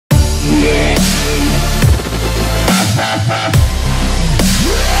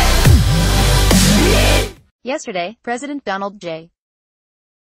Yesterday, President Donald J.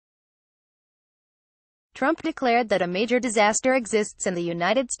 Trump declared that a major disaster exists in the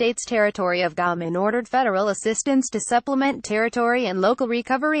United States territory of Guam and ordered federal assistance to supplement territory and local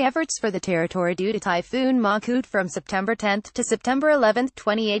recovery efforts for the territory due to Typhoon Mangkhut from September 10 to September 11,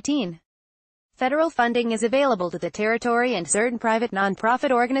 2018. Federal funding is available to the territory and certain private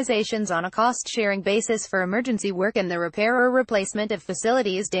nonprofit organizations on a cost-sharing basis for emergency work and the repair or replacement of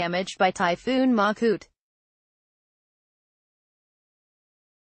facilities damaged by Typhoon Mangkhut.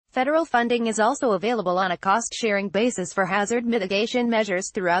 Federal funding is also available on a cost-sharing basis for hazard mitigation measures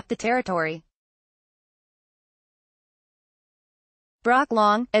throughout the territory. Brock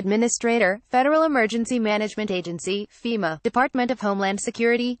Long, Administrator, Federal Emergency Management Agency, FEMA, Department of Homeland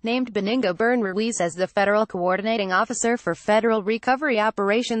Security, named Benigno Byrne Ruiz as the Federal Coordinating Officer for Federal Recovery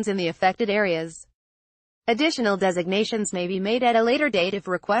Operations in the affected areas. Additional designations may be made at a later date if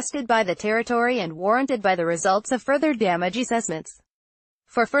requested by the territory and warranted by the results of further damage assessments.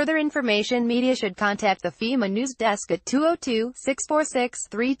 For further information, media should contact the FEMA News Desk at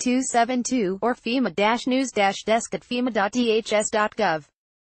 202-646-3272 or FEMA-News-Desk at fema.dhs.gov.